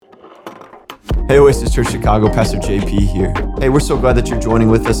Hey, Oasis Church Chicago, Pastor JP here. Hey, we're so glad that you're joining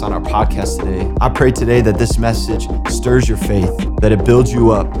with us on our podcast today. I pray today that this message stirs your faith, that it builds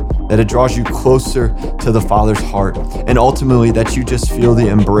you up, that it draws you closer to the Father's heart, and ultimately that you just feel the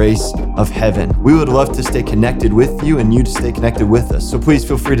embrace of heaven. We would love to stay connected with you and you to stay connected with us. So please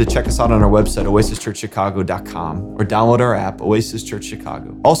feel free to check us out on our website, oasischurchchicago.com, or download our app, Oasis Church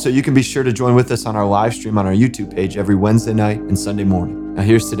Chicago. Also, you can be sure to join with us on our live stream on our YouTube page every Wednesday night and Sunday morning. Now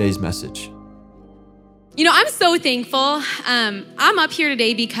here's today's message. You know, I'm so thankful. I'm up here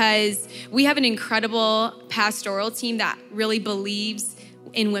today because we have an incredible pastoral team that really believes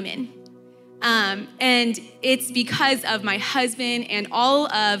in women. And it's because of my husband and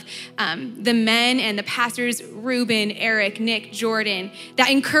all of the men and the pastors, Ruben, Eric, Nick, Jordan, that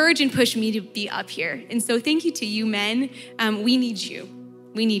encourage and push me to be up here. And so thank you to you men. We need you.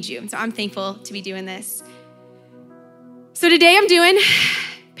 We need you. So I'm thankful to be doing this. So today I'm doing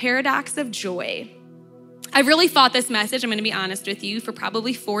Paradox of Joy. I've really fought this message, I'm gonna be honest with you, for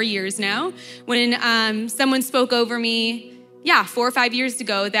probably 4 years now. When someone spoke over me, 4 or 5 years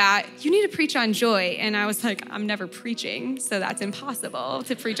ago, that you need to preach on joy. And I was like, I'm never preaching, so that's impossible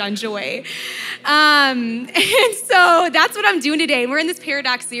to preach on joy. And so that's what I'm doing today. We're in this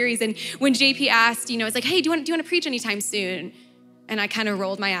Paradox series. And when JP asked, it's like, hey, do you want to preach anytime soon? And I kind of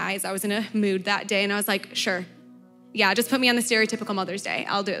rolled my eyes. I was in a mood that day. And I was like, sure. Yeah, just put me on the stereotypical Mother's Day.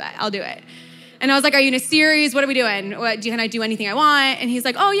 I'll do that. I'll do it. And I was like, are you in a series? What are we doing? Can I do anything I want? And he's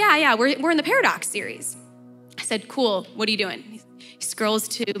like, oh, yeah, we're in the Paradox series. I said, cool, what are you doing? He scrolls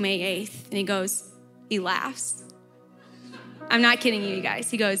to May 8th, and he laughs. I'm not kidding you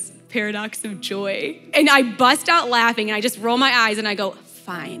guys. He goes, Paradox of Joy. And I bust out laughing, and I just roll my eyes, and I go,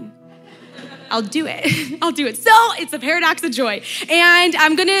 fine. I'll do it. I'll do it. So it's a paradox of joy. And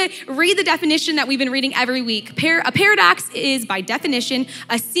I'm going to read the definition that we've been reading every week. A paradox is, by definition,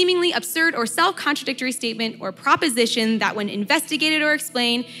 a seemingly absurd or self-contradictory statement or proposition that, when investigated or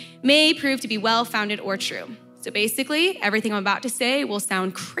explained, may prove to be well-founded or true. So basically, everything I'm about to say will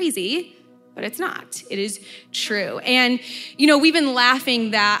sound crazy, but it's not. It is true. And, we've been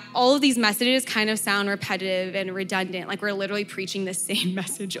laughing that all of these messages kind of sound repetitive and redundant, like we're literally preaching the same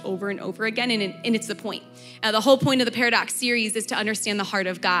message over and over again, and it's the point. The whole point of the Paradox series is to understand the heart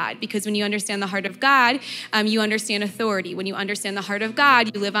of God, because when you understand the heart of God, you understand authority. When you understand the heart of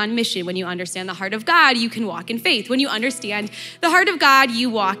God, you live on mission. When you understand the heart of God, you can walk in faith. When you understand the heart of God, you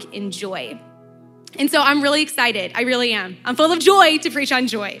walk in joy. And so I'm really excited. I really am. I'm full of joy to preach on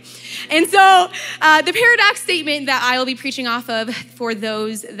joy. And so the paradox statement that I will be preaching off of for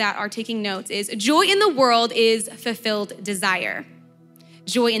those that are taking notes is, joy in the world is fulfilled desire.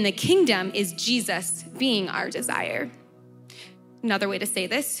 Joy in the kingdom is Jesus being our desire. Another way to say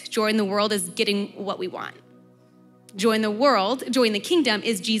this, joy in the world is getting what we want. Joy in the kingdom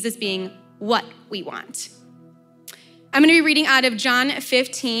is Jesus being what we want. I'm gonna be reading out of John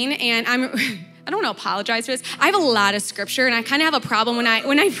 15, and I don't want to apologize for this. I have a lot of scripture, and I kind of have a problem when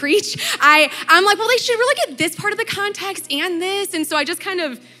I preach. I'm like, well, they should really get this part of the context and this, and so I just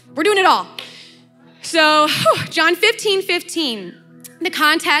we're doing it all. So John 15:15. The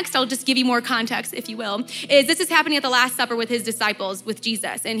context, I'll just give you more context, if you will, is this is happening at the Last Supper with his disciples, with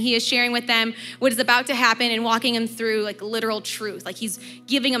Jesus, and he is sharing with them what is about to happen and walking them through like literal truth. Like he's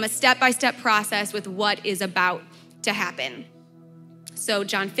giving them a step-by-step process with what is about to happen. So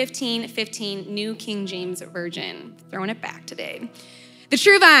John 15:15, New King James Version. Throwing it back today. The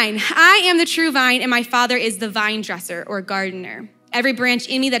true vine. I am the true vine, and my Father is the vine dresser or gardener. Every branch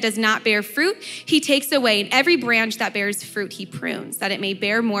in me that does not bear fruit, he takes away, and every branch that bears fruit, he prunes, that it may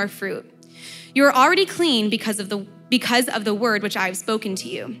bear more fruit. You are already clean because of the word which I have spoken to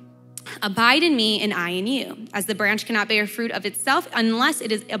you. Abide in me, and I in you. As the branch cannot bear fruit of itself unless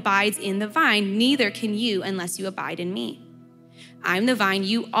it abides in the vine, neither can you unless you abide in me. I am the vine,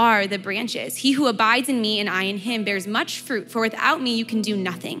 you are the branches. He who abides in me and I in him bears much fruit, for without me you can do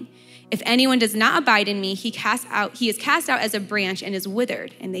nothing. If anyone does not abide in me, he is cast out as a branch and is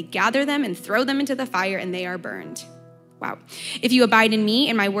withered, and they gather them and throw them into the fire, and they are burned. Wow. If you abide in me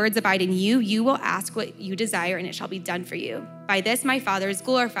and my words abide in you, you will ask what you desire, and it shall be done for you. By this my Father is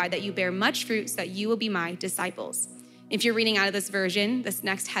glorified, that you bear much fruit, so that you will be my disciples. If you're reading out of this version, this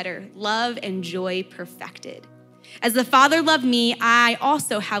next header, love and joy perfected. As the Father loved me, I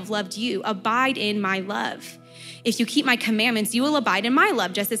also have loved you. Abide in my love. If you keep my commandments, you will abide in my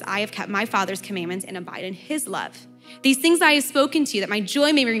love, just as I have kept my Father's commandments and abide in his love. These things I have spoken to you, that my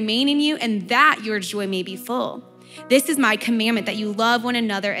joy may remain in you and that your joy may be full. This is my commandment, that you love one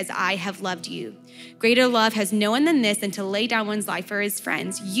another as I have loved you. Greater love has no one than this, than to lay down one's life for his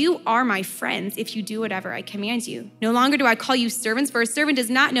friends. You are my friends if you do whatever I command you. No longer do I call you servants, for a servant does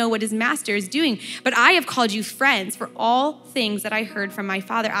not know what his master is doing. But I have called you friends, for all things that I heard from my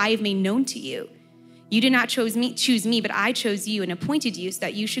Father I have made known to you. You did not choose me, but I chose you and appointed you so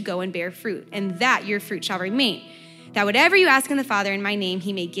that you should go and bear fruit, and that your fruit shall remain, that whatever you ask in the Father in my name,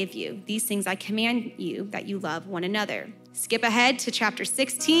 he may give you. These things I command you, that you love one another. Skip ahead to chapter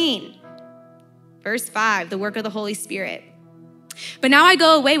 16, verse 5, the work of the Holy Spirit. But now I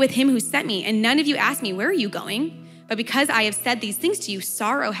go away with him who sent me, and none of you ask me, where are you going? But because I have said these things to you,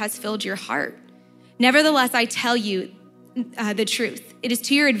 sorrow has filled your heart. Nevertheless, I tell you the truth. It is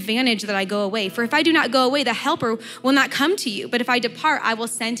to your advantage that I go away. For if I do not go away, the helper will not come to you. But if I depart, I will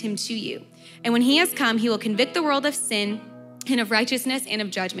send him to you. And when he has come, he will convict the world of sin and of righteousness and of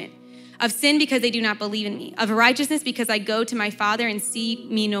judgment. Of sin, because they do not believe in me. Of righteousness, because I go to my Father and see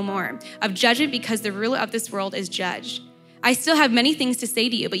me no more. Of judgment, because the ruler of this world is judged. I still have many things to say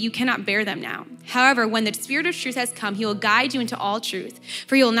to you, but you cannot bear them now. However, when the Spirit of truth has come, he will guide you into all truth.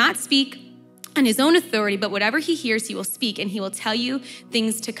 For he will not speak on his own authority, but whatever he hears, he will speak, and he will tell you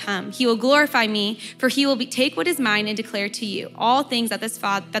things to come. He will glorify me, for he will take what is mine and declare to you. All things that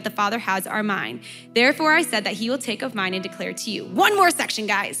the Father has are mine. Therefore I said that he will take of mine and declare to you. One more section,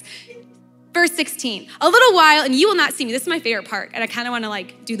 guys. Verse 16, a little while and you will not see me. This is my favorite part, and I kind of want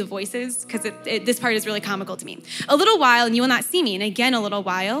to do the voices because this part is really comical to me. A little while and you will not see me, and again a little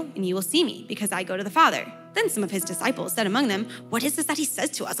while and you will see me, because I go to the Father. Then some of his disciples said among them, what is this that he says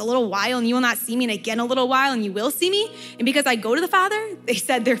to us? A little while and you will not see me, and again a little while and you will see me? And because I go to the Father, they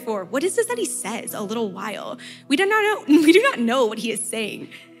said, therefore, what is this that he says, a little while? We do not know what he is saying.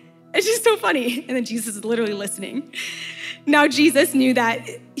 It's just so funny. And then Jesus is literally listening. Now Jesus knew that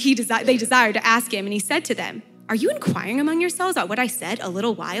they desired to ask him, and he said to them, are you inquiring among yourselves about what I said, a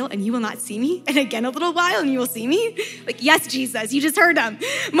little while and you will not see me, and again a little while and you will see me? Yes, Jesus, you just heard him.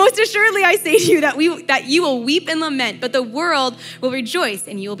 Most assuredly I say to you that you will weep and lament, but the world will rejoice,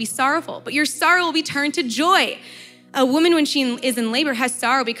 and you will be sorrowful, but your sorrow will be turned to joy. A woman, when she is in labor, has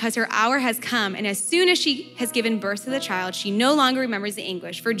sorrow because her hour has come, and as soon as she has given birth to the child, she no longer remembers the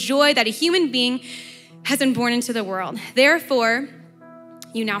anguish for joy that a human being has been born into the world. Therefore,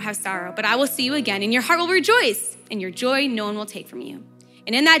 you now have sorrow, but I will see you again, and your heart will rejoice, and your joy no one will take from you.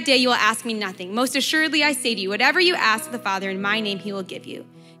 And in that day you will ask me nothing. Most assuredly I say to you, whatever you ask the Father in my name, he will give you.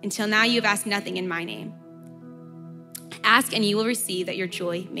 Until now you have asked nothing in my name. Ask and you will receive, that your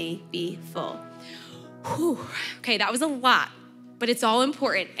joy may be full. Whew. Okay, that was a lot, but it's all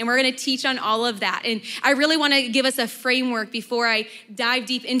important, and we're gonna teach on all of that. And I really wanna give us a framework before I dive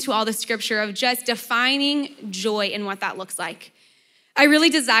deep into all the scripture of just defining joy and what that looks like. I really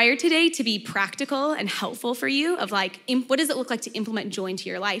desire today to be practical and helpful for you of what does it look like to implement joy into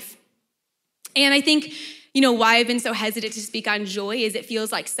your life? And I think, why I've been so hesitant to speak on joy is it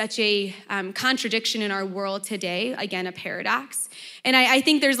feels like such a contradiction in our world today, again, a paradox. And I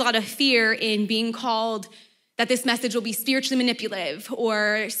think there's a lot of fear in being called that this message will be spiritually manipulative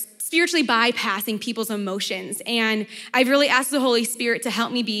or spiritually bypassing people's emotions. And I've really asked the Holy Spirit to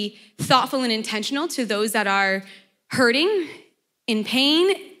help me be thoughtful and intentional to those that are hurting, in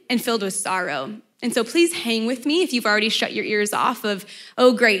pain, and filled with sorrow. And so please hang with me if you've already shut your ears off of,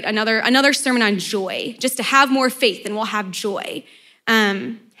 oh great, another sermon on joy, just to have more faith and we'll have joy.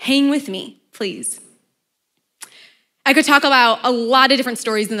 Hang with me, please. I could talk about a lot of different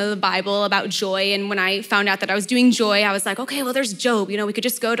stories in the Bible about joy, and when I found out that I was doing joy, I was like, okay, well there's Job. We could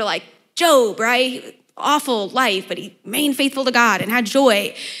just go to Job, right? Awful life, but he remained faithful to God and had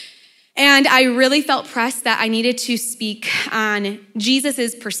joy. And I really felt pressed that I needed to speak on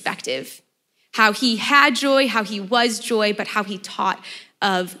Jesus's perspective, how he had joy, how he was joy, but how he taught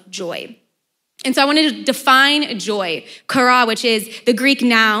of joy. And so I wanted to define joy, chara, which is the Greek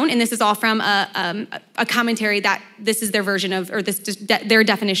noun, and this is all from a commentary that this is their version of, or their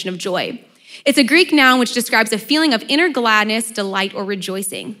definition of joy. It's a Greek noun which describes a feeling of inner gladness, delight, or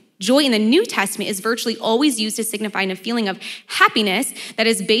rejoicing. Joy in the New Testament is virtually always used to signify a feeling of happiness that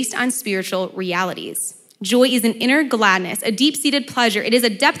is based on spiritual realities. Joy is an inner gladness, a deep-seated pleasure. It is a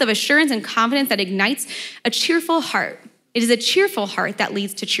depth of assurance and confidence that ignites a cheerful heart. It is a cheerful heart that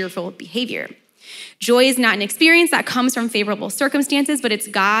leads to cheerful behavior. Joy is not an experience that comes from favorable circumstances, but it's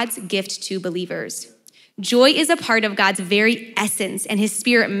God's gift to believers. Joy is a part of God's very essence, and his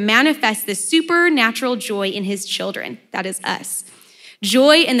Spirit manifests this supernatural joy in his children, that is us.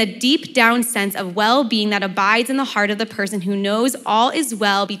 Joy in the deep down sense of well-being that abides in the heart of the person who knows all is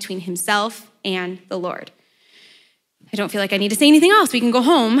well between himself and the Lord. I don't feel like I need to say anything else. We can go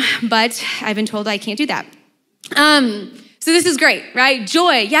home, but I've been told I can't do that. So this is great, right?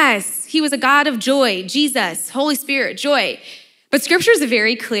 Joy, yes, he was a God of joy. Jesus, Holy Spirit, joy. But scripture is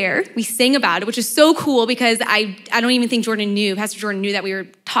very clear. We sing about it, which is so cool because I don't even think Pastor Jordan knew that we were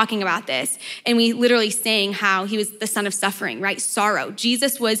talking about this. And we literally sang how he was the son of suffering, right? Sorrow.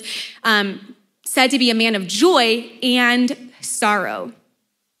 Jesus was said to be a man of joy and sorrow.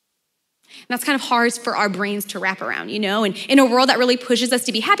 And that's kind of hard for our brains to wrap around, And in a world that really pushes us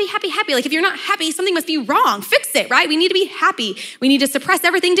to be happy, happy, happy. Like if you're not happy, something must be wrong. Fix it, right? We need to be happy. We need to suppress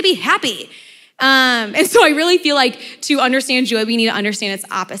everything to be happy. And so I really feel like to understand joy, we need to understand its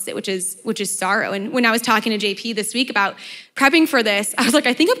opposite, which is sorrow. And when I was talking to JP this week about prepping for this, I was like,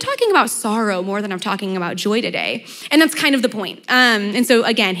 I think I'm talking about sorrow more than I'm talking about joy today. And that's kind of the point. And so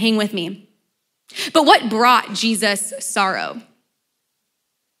again, hang with me. But what brought Jesus sorrow?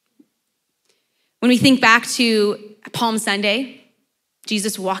 When we think back to Palm Sunday,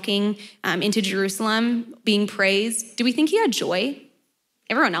 Jesus walking into Jerusalem, being praised, do we think he had joy?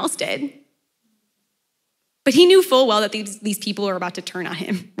 Everyone else did. But he knew full well that these people were about to turn on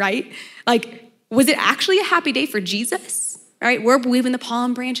him, right? Like, was it actually a happy day for Jesus, right? We're waving the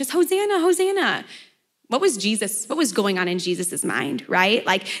palm branches, Hosanna, Hosanna. What was going on in Jesus's mind, right?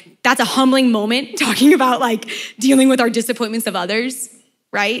 Like, that's a humbling moment, talking about like dealing with our disappointments of others,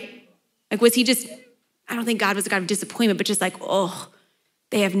 right? Like, was he just, I don't think God was a God of disappointment, but just like, oh,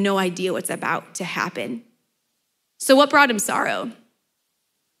 they have no idea what's about to happen. So what brought him sorrow?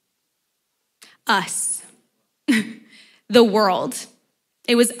 Us. The world.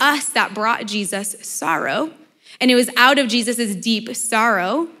 It was us that brought Jesus sorrow, and it was out of Jesus's deep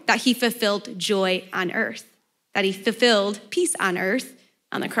sorrow that he fulfilled joy on earth, that he fulfilled peace on earth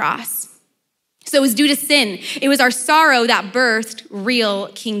on the cross. So it was due to sin. It was our sorrow that birthed real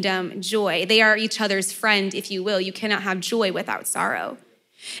kingdom joy. They are each other's friend, if you will. You cannot have joy without sorrow.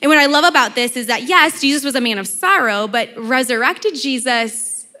 And what I love about this is that, yes, Jesus was a man of sorrow, but resurrected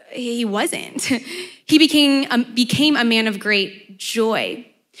Jesus, he wasn't. He became a man of great joy.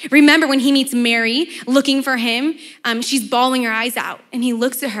 Remember when he meets Mary looking for him, she's bawling her eyes out, and he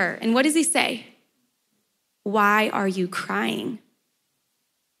looks at her, and what does he say? Why are you crying?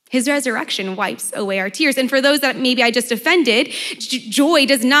 His resurrection wipes away our tears. And for those that maybe I just offended, joy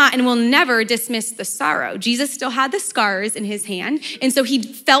does not and will never dismiss the sorrow. Jesus still had the scars in his hand, and so he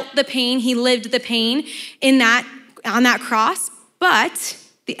felt the pain, he lived the pain on that cross, but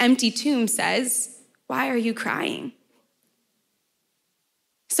the empty tomb says, why are you crying?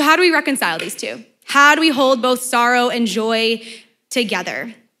 So how do we reconcile these two? How do we hold both sorrow and joy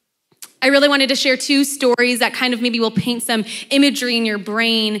together? I really wanted to share two stories that kind of maybe will paint some imagery in your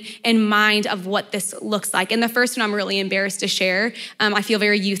brain and mind of what this looks like. And the first one I'm really embarrassed to share. I feel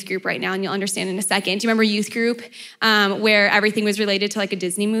very youth group right now, and you'll understand in a second. Do you remember youth group where everything was related to like a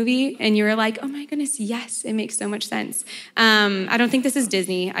Disney movie? And you were like, oh my goodness, yes, it makes so much sense. I don't think this is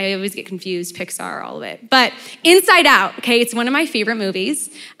Disney. I always get confused, Pixar, all of it. But Inside Out, okay, it's one of my favorite movies.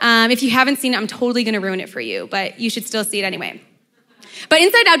 If you haven't seen it, I'm totally gonna ruin it for you, but you should still see it anyway. But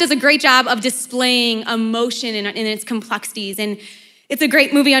Inside Out does a great job of displaying emotion in its complexities. And it's a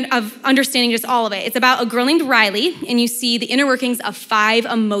great movie of understanding just all of it. It's about a girl named Riley, and you see the inner workings of 5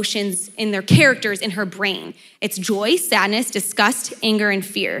 emotions in their characters in her brain. It's joy, sadness, disgust, anger, and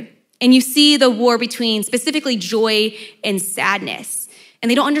fear. And you see the war between specifically joy and sadness.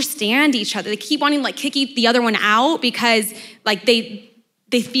 And they don't understand each other. They keep wanting to like kick the other one out because like they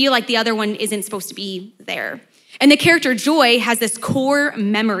feel like the other one isn't supposed to be there. And the character Joy has this core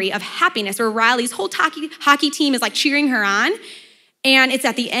memory of happiness where Riley's whole hockey team is like cheering her on. And it's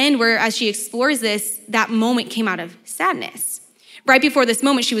at the end where, as she explores this, that moment came out of sadness. Right before this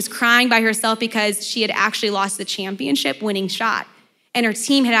moment, she was crying by herself because she had actually lost the championship winning shot. And her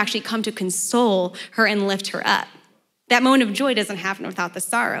team had actually come to console her and lift her up. That moment of joy doesn't happen without the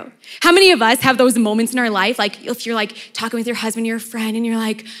sorrow. How many of us have those moments in our life? Like if you're like talking with your husband or your friend and you're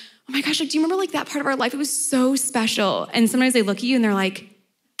like, oh my gosh, like, do you remember like that part of our life? It was so special. And sometimes they look at you and they're like,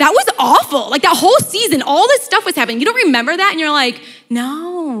 that was awful. Like that whole season, all this stuff was happening. You don't remember that? And you're like,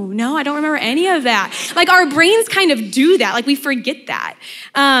 no, I don't remember any of that. Like our brains kind of do that. Like we forget that.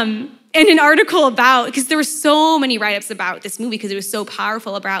 And an article about, because there were so many write-ups about this movie because it was so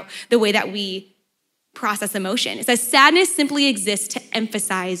powerful about the way that we process emotion. It says sadness simply exists to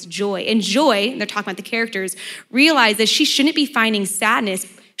emphasize joy. And Joy, they're talking about the characters, realizes she shouldn't be fighting sadness,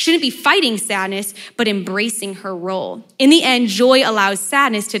 but embracing her role. In the end, Joy allows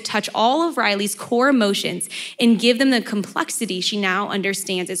sadness to touch all of Riley's core emotions and give them the complexity she now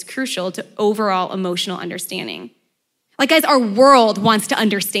understands is crucial to overall emotional understanding. Like, guys, our world wants to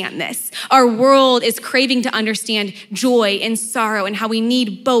understand this. Our world is craving to understand joy and sorrow and how we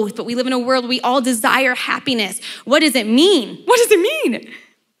need both, but we live in a world where we all desire happiness. What does it mean? What does it mean?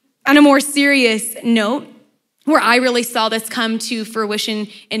 On a more serious note, where I really saw this come to fruition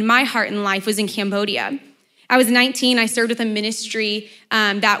in my heart and life was in Cambodia. I was 19, I served with a ministry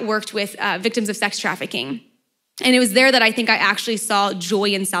that worked with victims of sex trafficking. And it was there that I think I actually saw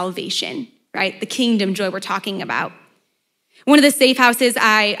joy and salvation, right? The kingdom joy we're talking about. One of the safe houses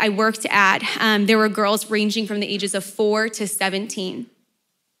I worked at, there were girls ranging from the ages of 4 to 17.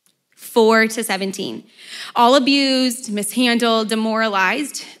 4 to 17. All abused, mishandled,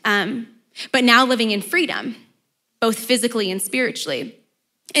 demoralized, but now living in freedom, both physically and spiritually.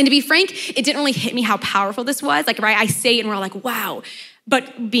 And to be frank, it didn't really hit me how powerful this was. Like, right, I say it and we're all like, wow.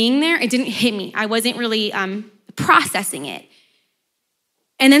 But being there, it didn't hit me. I wasn't really processing it.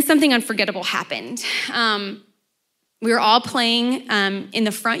 And then something unforgettable happened. We were all playing in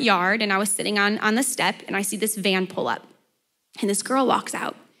the front yard, and I was sitting on the step, and I see this van pull up. And this girl walks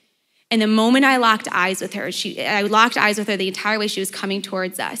out. And the moment I locked eyes with her, I locked eyes with her the entire way she was coming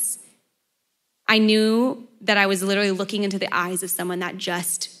towards us. I knew that I was literally looking into the eyes of someone that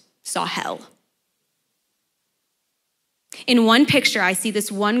just saw hell. In one picture, I see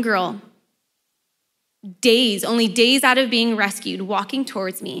this one girl, only days out of being rescued, walking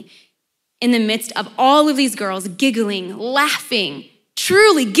towards me in the midst of all of these girls giggling, laughing,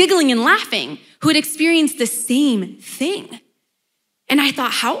 truly giggling and laughing, who had experienced the same thing. And I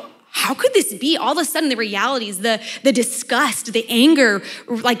thought, how could this be? All of a sudden, the realities, the disgust, the anger,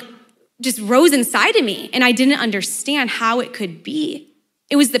 like just rose inside of me. And I didn't understand how it could be.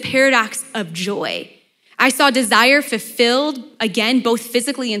 It was the paradox of joy. I saw desire fulfilled, again, both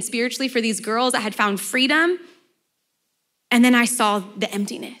physically and spiritually for these girls that had found freedom. And then I saw the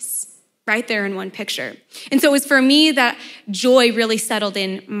emptiness right there in one picture. And so it was for me that joy really settled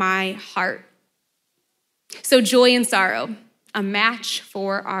in my heart. So joy and sorrow, a match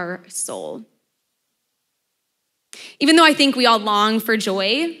for our soul. Even though I think we all long for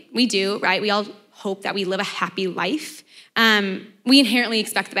joy, we do, right? We all hope that we live a happy life. We inherently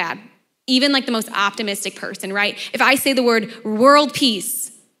expect the bad. Even like the most optimistic person, right? If I say the word world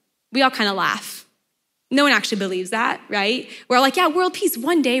peace, we all kind of laugh. No one actually believes that, right? We're all like, yeah, world peace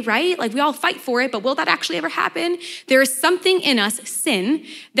one day, right? Like we all fight for it, but will that actually ever happen? There is something in us, sin,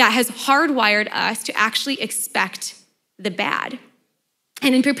 that has hardwired us to actually expect the bad.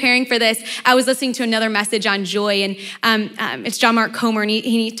 And in preparing for this, I was listening to another message on joy, and it's John Mark Comer, and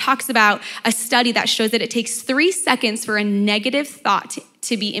he talks about a study that shows that it takes 3 seconds for a negative thought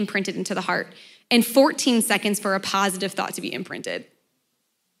to be imprinted into the heart, and 14 seconds for a positive thought to be imprinted.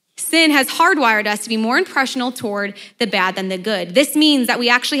 Sin has hardwired us to be more impressionable toward the bad than the good. This means that we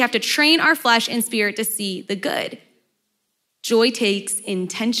actually have to train our flesh and spirit to see the good. Joy takes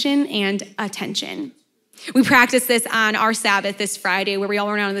intention and attention. We practiced this on our Sabbath this Friday where we all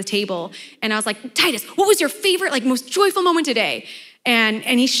went around the table. And I was like, Titus, what was your favorite, like most joyful moment today? And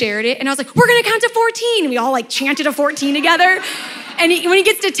he shared it. And I was like, we're going to count to 14. And we all like chanted a 14 together. And when he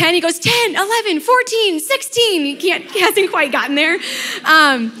gets to 10, he goes 10, 11, 14, 16. He hasn't quite gotten there.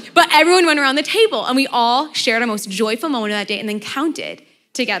 But everyone went around the table and we all shared our most joyful moment of that day and then counted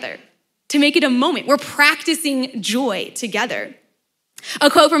together to make it a moment. We're practicing joy together. A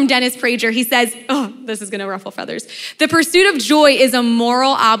quote from Dennis Prager, he says, oh, this is gonna ruffle feathers. The pursuit of joy is a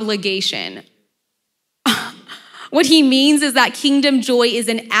moral obligation. What he means is that kingdom joy is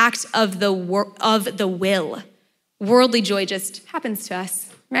an act of the will. Worldly joy just happens to us,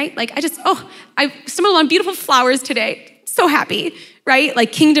 right? Like I stumbled on beautiful flowers today. So happy, right?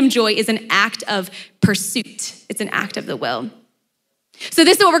 Like kingdom joy is an act of pursuit. It's an act of the will. So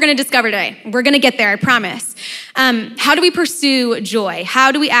this is what we're going to discover today. We're going to get there, I promise. How do we pursue joy?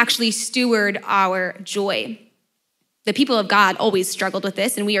 How do we actually steward our joy? The people of God always struggled with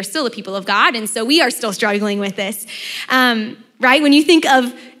this, and we are still the people of God, and so we are still struggling with this, right? When you think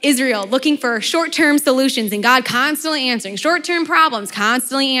of Israel looking for short-term solutions and God constantly answering, short-term problems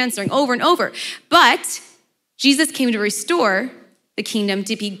constantly answering over and over, but Jesus came to restore the kingdom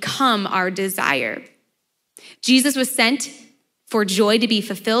to become our desire. Jesus was sent for joy to be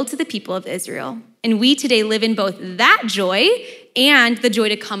fulfilled to the people of Israel. And we today live in both that joy and the joy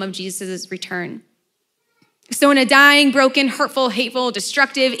to come of Jesus' return. So in a dying, broken, hurtful, hateful,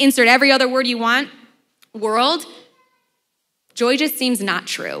 destructive, insert every other word you want, world, joy just seems not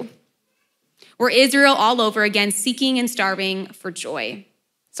true. We're Israel all over again, seeking and starving for joy.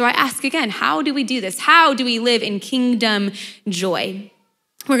 So I ask again, how do we do this? How do we live in kingdom joy?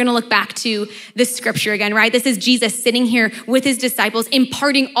 We're gonna look back to this scripture again, right? This is Jesus sitting here with his disciples,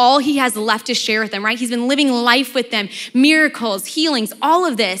 imparting all he has left to share with them, right? He's been living life with them, miracles, healings, all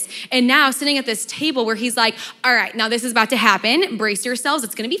of this. And now sitting at this table where he's like, all right, now this is about to happen. Brace yourselves,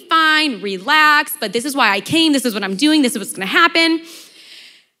 it's gonna be fine, relax, but this is why I came, this is what I'm doing, this is what's gonna happen.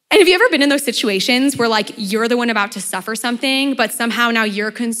 And have you ever been in those situations where like you're the one about to suffer something, but somehow now you're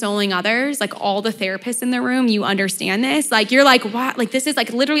consoling others? Like all the therapists in the room, you understand this. Like you're like, what? Like this is like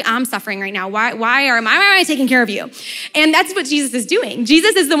literally I'm suffering right now. Why am I taking care of you? And that's what Jesus is doing.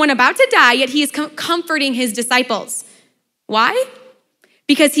 Jesus is the one about to die, yet he is comforting his disciples. Why?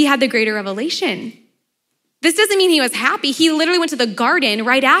 Because he had the greater revelation. This doesn't mean he was happy. He literally went to the garden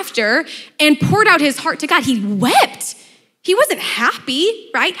right after and poured out his heart to God. He wept. He wasn't happy,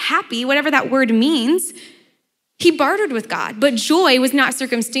 right? Happy, whatever that word means. He bartered with God, but joy was not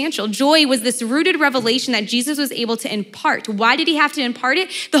circumstantial. Joy was this rooted revelation that Jesus was able to impart. Why did he have to impart it?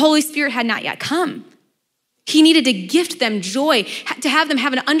 The Holy Spirit had not yet come. He needed to gift them joy, to have them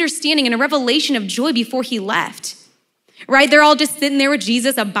have an understanding and a revelation of joy before he left. Right? They're all just sitting there with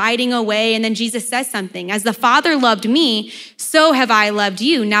Jesus, abiding away. And then Jesus says something. As the Father loved me, so have I loved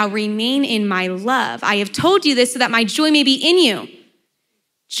you. Now remain in my love. I have told you this so that my joy may be in you.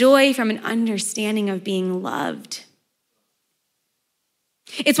 Joy from an understanding of being loved.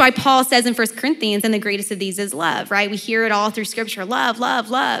 It's why Paul says in 1 Corinthians, and the greatest of these is love, right? We hear it all through scripture. Love,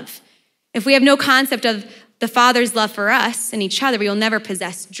 love, love. If we have no concept of the Father's love for us and each other, we will never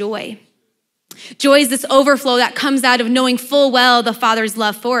possess joy. Joy is this overflow that comes out of knowing full well the Father's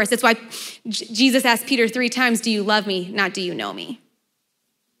love for us. That's why Jesus asked Peter 3 times, do you love me, not do you know me?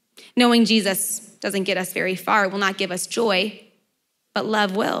 Knowing Jesus doesn't get us very far, will not give us joy, but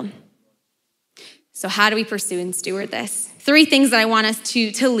love will. So how do we pursue and steward this? 3 things that I want us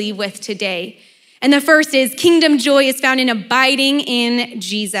to leave with today. And the first is kingdom joy is found in abiding in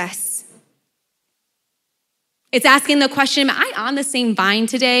Jesus. It's asking the question, am I on the same vine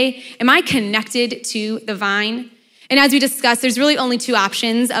today? Am I connected to the vine? And as we discussed, there's really only 2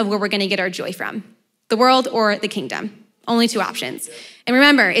 options of where we're gonna get our joy from, the world or the kingdom. Only 2 options. And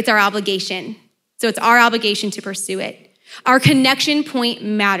remember, it's our obligation. So it's our obligation to pursue it. Our connection point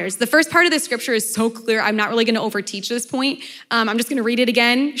matters. The first part of the scripture is so clear. I'm not really gonna overteach this point. I'm just gonna read it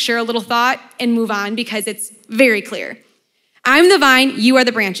again, share a little thought, and move on because it's very clear. I'm the vine, you are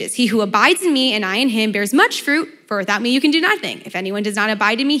the branches. He who abides in me and I in him bears much fruit, for without me you can do nothing. If anyone does not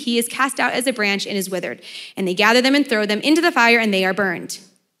abide in me, he is cast out as a branch and is withered. And they gather them and throw them into the fire and they are burned.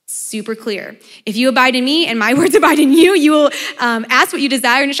 Super clear. If you abide in me and my words abide in you, you will ask what you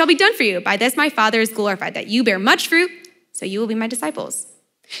desire and it shall be done for you. By this my Father is glorified, that you bear much fruit, so you will be my disciples.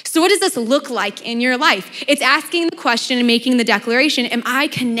 So what does this look like in your life? It's asking the question and making the declaration, am I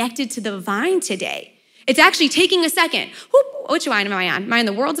connected to the vine today? It's actually taking a second. Which vine am I on? Am I on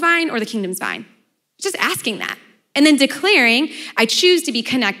the world's vine or the kingdom's vine? Just asking that. And then declaring, I choose to be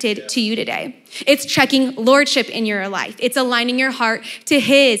connected to you today. It's checking lordship in your life. It's aligning your heart to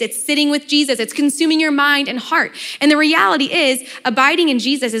his. It's sitting with Jesus. It's consuming your mind and heart. And the reality is, abiding in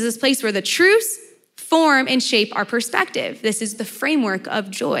Jesus is this place where the truths form and shape our perspective. This is the framework of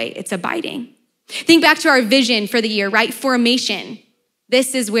joy. It's abiding. Think back to our vision for the year, right? Formation.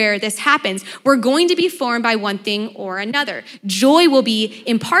 This is where this happens. We're going to be formed by one thing or another. Joy will be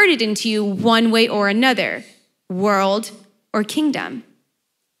imparted into you one way or another, world or kingdom.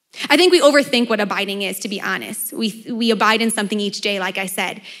 I think we overthink what abiding is, to be honest. We abide in something each day, like I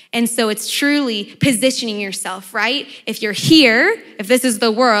said. And so it's truly positioning yourself, right? If you're here, if this is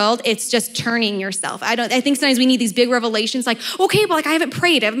the world, it's just turning yourself. I think sometimes we need these big revelations like, okay, but like I haven't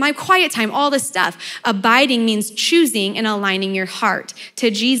prayed, I have my quiet time, all this stuff. Abiding means choosing and aligning your heart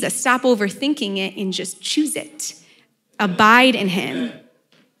to Jesus. Stop overthinking it and just choose it. Abide in him.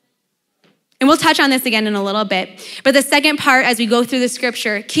 And we'll touch on this again in a little bit. But the second part, as we go through the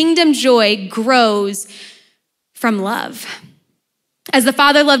scripture, kingdom joy grows from love. As the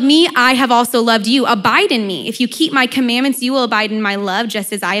Father loved me, I have also loved you. Abide in me. If you keep my commandments, you will abide in my love,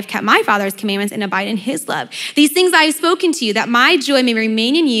 just as I have kept my Father's commandments and abide in his love. These things I have spoken to you, that my joy may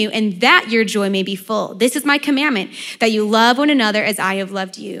remain in you and that your joy may be full. This is my commandment, that you love one another as I have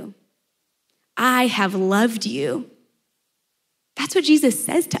loved you. I have loved you. That's what Jesus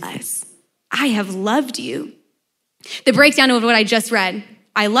says to us. I have loved you. The breakdown of what I just read,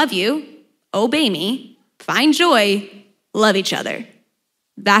 I love you, obey me, find joy, love each other.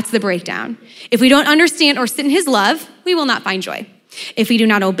 That's the breakdown. If we don't understand or sit in his love, we will not find joy. If we do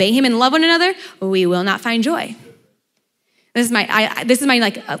not obey him and love one another, we will not find joy. This is my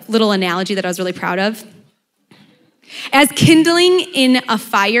like a little analogy that I was really proud of. As kindling in a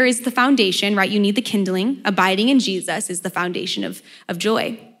fire is the foundation, right? You need the kindling. Abiding in Jesus is the foundation of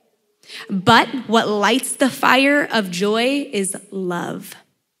joy. But what lights the fire of joy is love.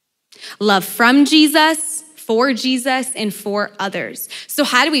 Love from Jesus, for Jesus, and for others. So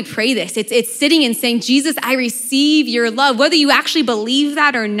how do we pray this? It's sitting and saying, Jesus, I receive your love. Whether you actually believe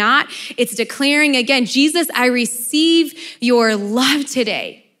that or not, it's declaring again, Jesus, I receive your love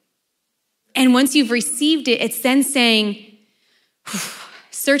today. And once you've received it, it's then saying,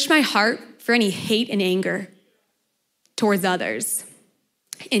 search my heart for any hate and anger towards others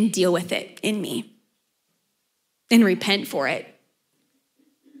and deal with it in me and repent for it.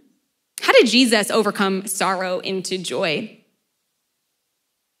 How did Jesus overcome sorrow into joy?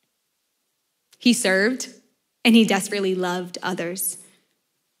 He served and he desperately loved others.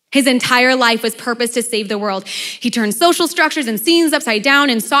 His entire life was purposed to save the world. He turned social structures and scenes upside down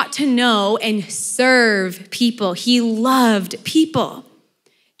and sought to know and serve people. He loved people.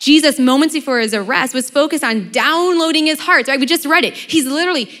 Jesus, moments before his arrest, was focused on downloading his heart, right? We just read it.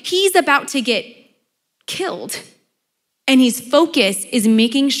 He's about to get killed. And his focus is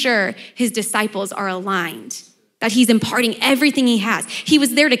making sure his disciples are aligned, that he's imparting everything he has. He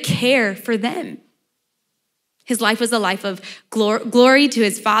was there to care for them. His life was a life of glory to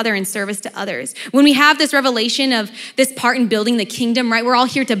his Father and service to others. When we have this revelation of this part in building the kingdom, right? We're all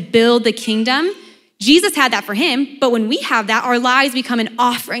here to build the kingdom. Jesus had that for him, but when we have that, our lives become an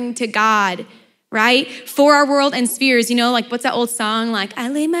offering to God, right? For our world and spheres, like what's that old song? Like, I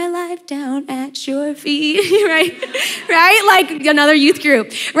lay my life down at your feet, right? Right? Like another youth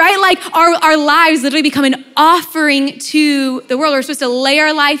group, right? Like our lives literally become an offering to the world. We're supposed to lay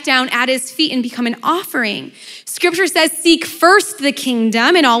our life down at his feet and become an offering. Scripture says, seek first the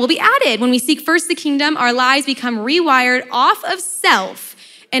kingdom and all will be added. When we seek first the kingdom, our lives become rewired off of self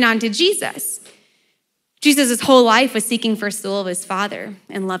and onto Jesus. Jesus' whole life was seeking first the will of his Father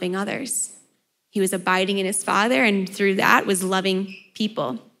and loving others. He was abiding in his Father, and through that was loving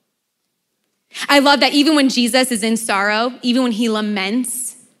people. I love that even when Jesus is in sorrow, even when he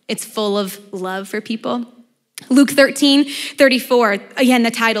laments, it's full of love for people. Luke 13:34, again,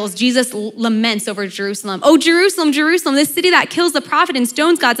 the title is Jesus laments over Jerusalem. Oh, Jerusalem, Jerusalem, this city that kills the prophet and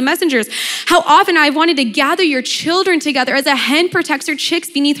stones God's messengers. How often I've wanted to gather your children together as a hen protects her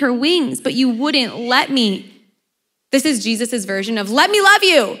chicks beneath her wings, but you wouldn't let me. This is Jesus's version of let me love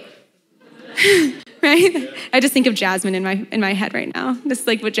you. Right? I just think of Jasmine in my head right now. This is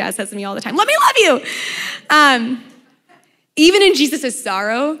like what Jazz says to me all the time. Let me love you. Even in Jesus's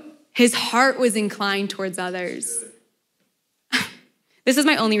sorrow, his heart was inclined towards others. This is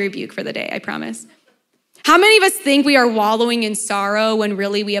my only rebuke for the day, I promise. How many of us think we are wallowing in sorrow when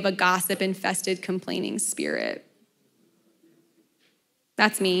really we have a gossip-infested, complaining spirit?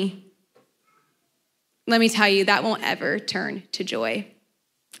 That's me. Let me tell you, that won't ever turn to joy.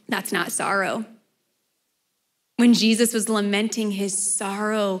 That's not sorrow. When Jesus was lamenting, his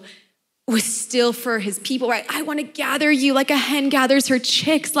sorrow was still for his people, right? I want to gather you like a hen gathers her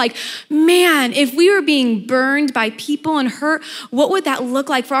chicks. Like, man, if we were being burned by people and hurt, what would that look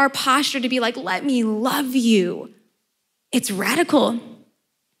like for our posture to be like, let me love you? It's radical.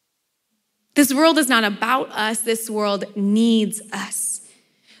 This world is not about us. This world needs us.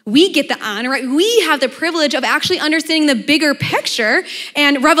 We get the honor, right? We have the privilege of actually understanding the bigger picture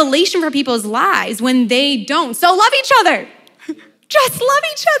and revelation for people's lives when they don't. So love each other. Just love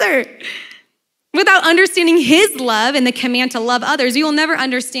each other. Without understanding his love and the command to love others, you will never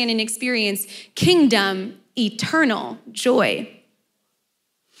understand and experience kingdom, eternal joy.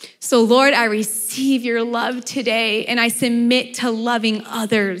 So Lord, I receive your love today and I submit to loving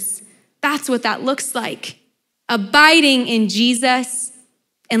others. That's what that looks like. Abiding in Jesus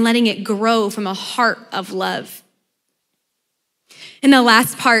and letting it grow from a heart of love. And the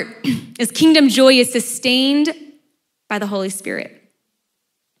last part is kingdom joy is sustained by the Holy Spirit.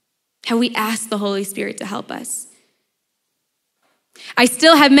 How we ask the Holy Spirit to help us. I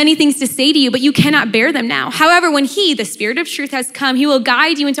still have many things to say to you, but you cannot bear them now. However, when he, the Spirit of truth, has come, he will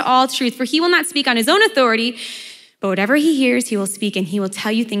guide you into all truth, for he will not speak on his own authority, but whatever he hears, he will speak, and he will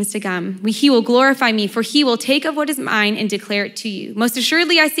tell you things to come. He will glorify me, for he will take of what is mine and declare it to you. Most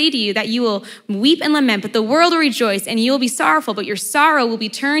assuredly, I say to you that you will weep and lament, but the world will rejoice, and you will be sorrowful, but your sorrow will be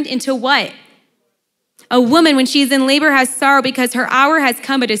turned into what? A woman, when she is in labor, has sorrow because her hour has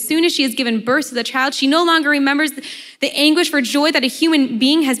come, but as soon as she has given birth to the child, she no longer remembers the anguish for joy that a human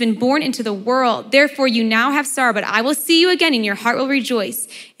being has been born into the world. Therefore, you now have sorrow, but I will see you again, and your heart will rejoice,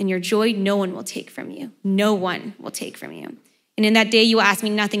 and your joy no one will take from you. No one will take from you. And in that day, you will ask me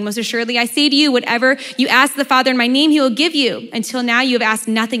nothing. Most assuredly, I say to you, whatever you ask the Father in my name, he will give you. Until now, you have asked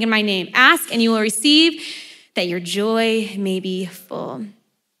nothing in my name. Ask, and you will receive, that your joy may be full.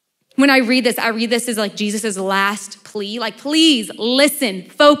 When I read this as like Jesus' last plea, like, please listen,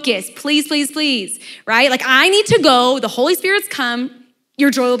 focus, please, please, please, right? Like, I need to go, the Holy Spirit's come,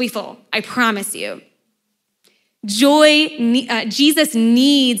 your joy will be full, I promise you. Jesus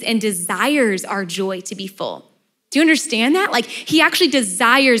needs and desires our joy to be full. Do you understand that? Like, he actually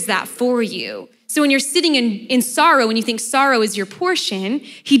desires that for you. So when you're sitting in sorrow, when you think sorrow is your portion,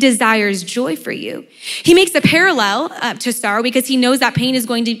 he desires joy for you. He makes a parallel to sorrow because he knows that pain is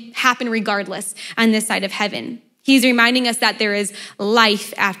going to happen regardless on this side of heaven. He's reminding us that there is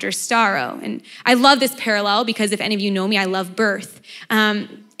life after sorrow. And I love this parallel because if any of you know me, I love birth.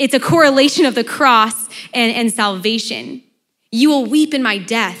 It's a correlation of the cross and salvation. You will weep in my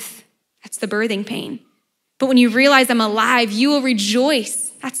death. That's the birthing pain. But when you realize I'm alive, you will rejoice.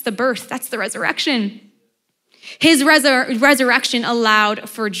 That's the birth. That's the resurrection. His resurrection allowed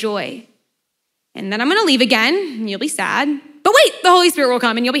for joy. And then I'm going to leave again, and you'll be sad. But wait, the Holy Spirit will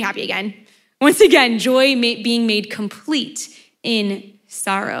come, and you'll be happy again. Once again, joy being made complete in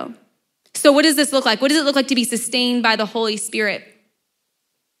sorrow. So what does this look like? What does it look like to be sustained by the Holy Spirit?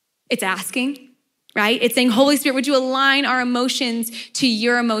 It's asking, right? It's saying, Holy Spirit, would you align our emotions to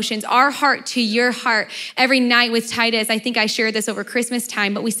your emotions, our heart to your heart? Every night with Titus, I think I shared this over Christmas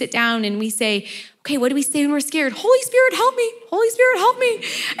time, but we sit down and we say, okay, what do we say when we're scared? Holy Spirit, help me. Holy Spirit, help me.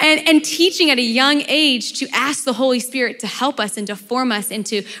 And teaching at a young age to ask the Holy Spirit to help us and to form us and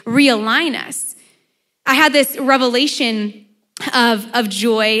to realign us. I had this revelation of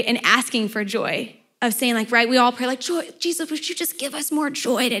joy and asking for joy. Of saying like, right, we all pray like, joy, Jesus, would you just give us more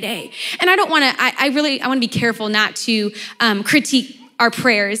joy today? And I don't want to, I want to be careful not to critique our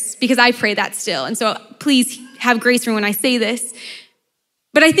prayers because I pray that still. And so please have grace for me when I say this.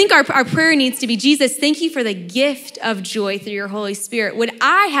 But I think our prayer needs to be, Jesus, thank you for the gift of joy through your Holy Spirit. Would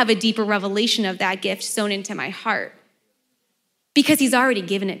I have a deeper revelation of that gift sown into my heart? Because he's already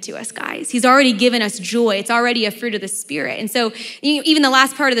given it to us, guys. He's already given us joy. It's already a fruit of the Spirit. And so even the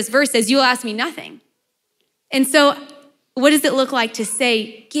last part of this verse says, you'll ask me nothing. And so what does it look like to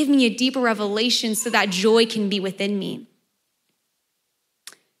say, give me a deeper revelation so that joy can be within me?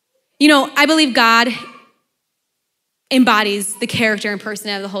 You know, I believe God embodies the character and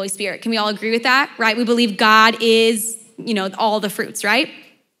person of the Holy Spirit. Can we all agree with that, right? We believe God is, all the fruits, right?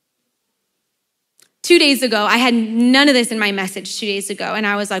 2 days ago, I had none of this in my message 2 days ago. And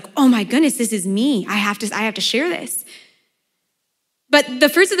I was like, oh my goodness, this is me. I have to share this. But the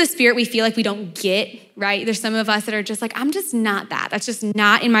fruits of the Spirit, we feel like we don't get, right? There's some of us that are just like, I'm just not that. That's just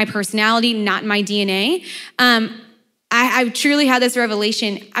not in my personality, not in my DNA. I truly had this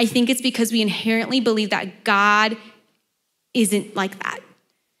revelation. I think it's because we inherently believe that God isn't like that.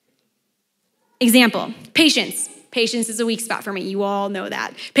 Example, patience. Patience is a weak spot for me. You all know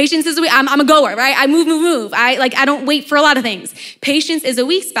that. Patience is I'm a goer, right? I move. I don't wait for a lot of things. Patience is a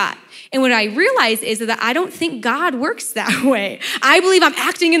weak spot. And what I realize is that I don't think God works that way. I believe I'm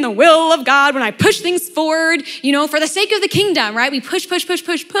acting in the will of God when I push things forward, for the sake of the kingdom, right? We push.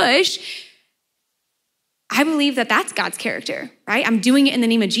 I believe that that's God's character, right? I'm doing it in the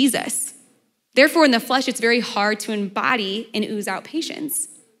name of Jesus. Therefore, in the flesh, it's very hard to embody and ooze out patience.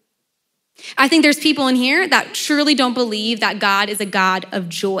 I think there's people in here that truly don't believe that God is a God of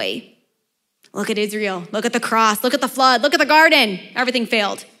joy. Look at Israel. Look at the cross. Look at the flood. Look at the garden. Everything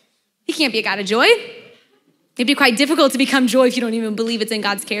failed. He can't be a God of joy. It'd be quite difficult to become joy if you don't even believe it's in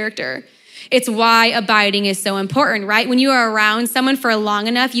God's character. It's why abiding is so important, right? When you are around someone for long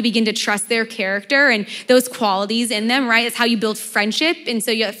enough, you begin to trust their character and those qualities in them, right? It's how you build friendship. And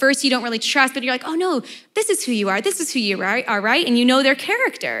so at first you don't really trust, but you're like, oh no, this is who you are. This is who you are, right? And you know their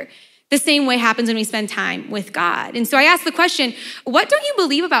character. The same way happens when we spend time with God. And so I ask the question, what don't you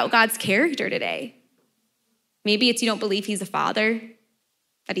believe about God's character today? Maybe it's you don't believe he's a father,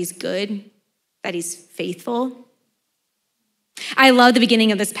 that he's good, that he's faithful. I love the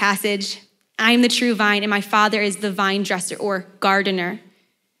beginning of this passage. I am the true vine and my Father is the vine dresser or gardener.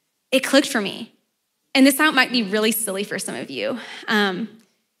 It clicked for me. And this might be really silly for some of you.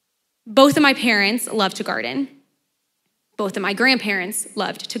 Both of my parents love to garden. Both of my grandparents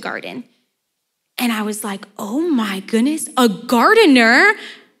loved to garden. And I was like, oh my goodness, a gardener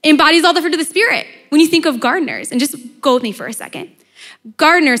embodies all the fruit of the Spirit. When you think of gardeners, and just go with me for a second.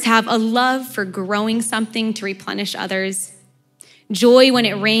 Gardeners have a love for growing something to replenish others, joy when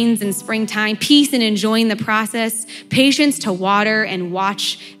it rains in springtime, peace in enjoying the process, patience to water and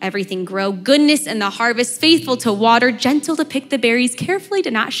watch everything grow, goodness in the harvest, faithful to water, gentle to pick the berries, carefully to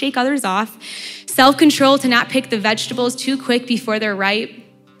not shake others off, self-control to not pick the vegetables too quick before they're ripe.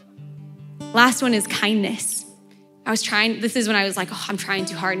 Last one is kindness. This is when I was like, oh, I'm trying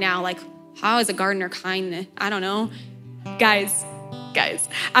too hard now. Like, How is a gardener kind? I don't know. Guys,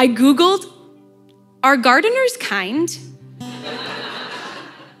 I Googled, are gardeners kind?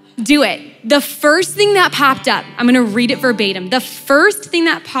 Do it. The first thing that popped up, I'm gonna read it verbatim. The first thing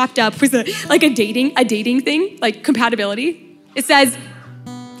that popped up was a dating thing, like compatibility. It says,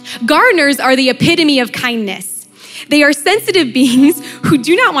 gardeners are the epitome of kindness. They are sensitive beings who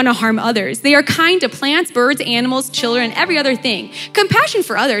do not want to harm others. They are kind to plants, birds, animals, children, and every other thing. Compassion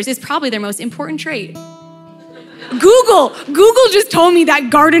for others is probably their most important trait. Google just told me that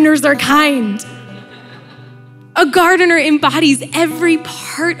gardeners are kind. A gardener embodies every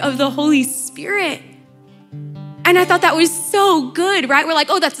part of the Holy Spirit. And I thought that was so good, right? We're like,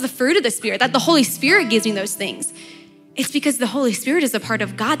 oh, that's the fruit of the Spirit, that the Holy Spirit gives me those things. It's because the Holy Spirit is a part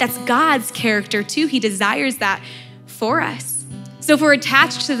of God. That's God's character too. He desires that for us. So if we're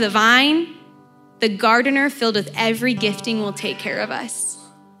attached to the vine, the gardener filled with every gifting will take care of us.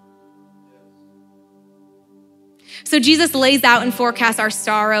 So Jesus lays out and forecasts our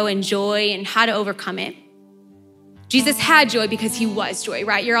sorrow and joy and how to overcome it. Jesus had joy because he was joy,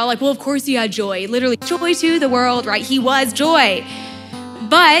 right? You're all like, well, of course he had joy. Literally, joy to the world, right? He was joy.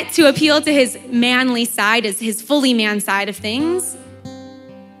 But to appeal to his manly side, his fully man side of things,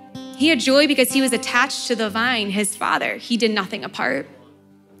 he had joy because he was attached to the vine, his Father. He did nothing apart.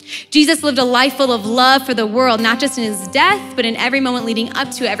 Jesus lived a life full of love for the world, not just in his death, but in every moment leading up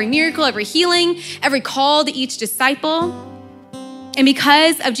to every miracle, every healing, every call to each disciple. And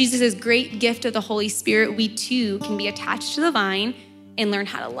because of Jesus' great gift of the Holy Spirit, we too can be attached to the vine and learn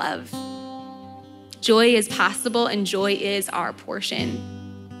how to love. Joy is possible and joy is our portion.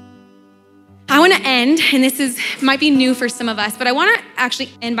 I want to end, and this might be new for some of us, but I want to actually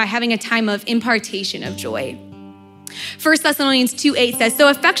end by having a time of impartation of joy. 1 Thessalonians 2:8 says, so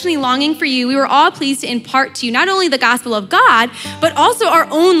affectionately longing for you, we were all pleased to impart to you not only the gospel of God, but also our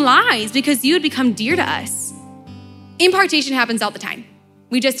own lives, because you had become dear to us. Impartation happens all the time.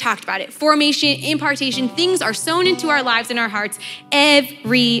 We just talked about it. Formation, impartation, things are sown into our lives and our hearts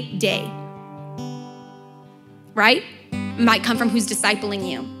every day. Right? It might come from who's discipling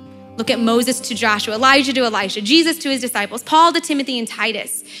you. Look at Moses to Joshua, Elijah to Elisha, Jesus to his disciples, Paul to Timothy and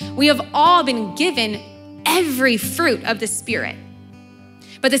Titus. We have all been given every fruit of the Spirit.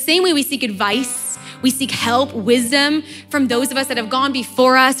 But the same way we seek advice, we seek help, wisdom from those of us that have gone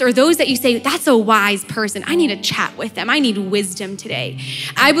before us, or those that you say, that's a wise person. I need to chat with them. I need wisdom today.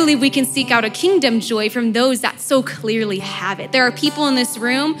 I believe we can seek out a kingdom joy from those that so clearly have it. There are people in this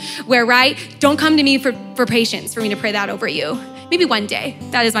room where, right, don't come to me for patience, for me to pray that over you. Maybe one day,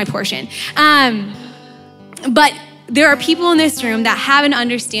 that is my portion. But there are people in this room that have an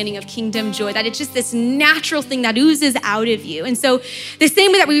understanding of kingdom joy, that it's just this natural thing that oozes out of you. And so the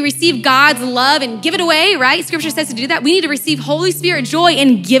same way that we receive God's love and give it away, right? Scripture says to do that. We need to receive Holy Spirit joy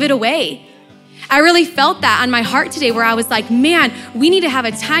and give it away. I really felt that on my heart today, where I was like, man, we need to have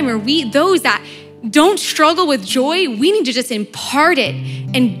a time where those that don't struggle with joy, we need to just impart it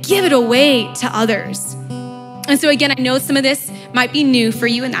and give it away to others. And so again, I know some of this might be new for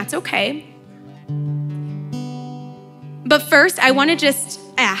you, and that's okay. But first, I want to just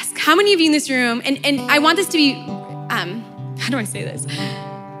ask, how many of you in this room, and I want this to be, how do I say this?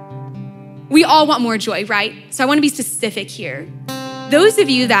 We all want more joy, right? So I want to be specific here. Those of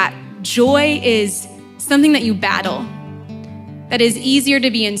you that joy is something that you battle, that is easier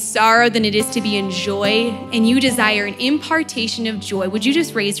to be in sorrow than it is to be in joy, and you desire an impartation of joy, would you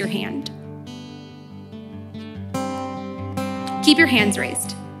just raise your hand? Keep your hands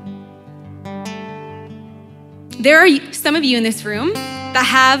raised. There are some of you in this room that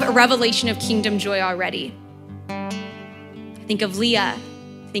have a revelation of kingdom joy already. I think of Leah.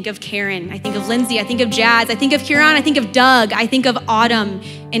 I think of Karen. I think of Lindsay. I think of Jazz. I think of Kieran. I think of Doug. I think of Autumn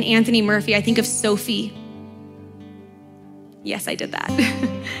and Anthony Murphy. I think of Sophie. Yes, I did that.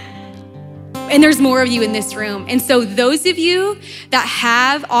 And there's more of you in this room. And so those of you that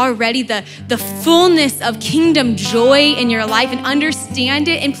have already the fullness of kingdom joy in your life and understand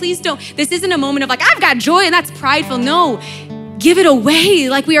it, and please don't, this isn't a moment of like, I've got joy and that's prideful. No, give it away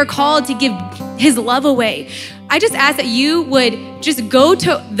like we are called to give his love away. I just ask that you would just go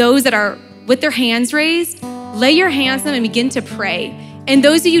to those that are with their hands raised, lay your hands on them and begin to pray. And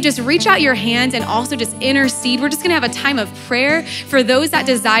those of you, just reach out your hands and also just intercede. We're just gonna have a time of prayer for those that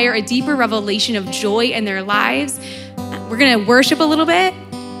desire a deeper revelation of joy in their lives. We're gonna worship a little bit,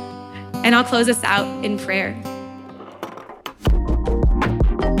 and I'll close us out in prayer.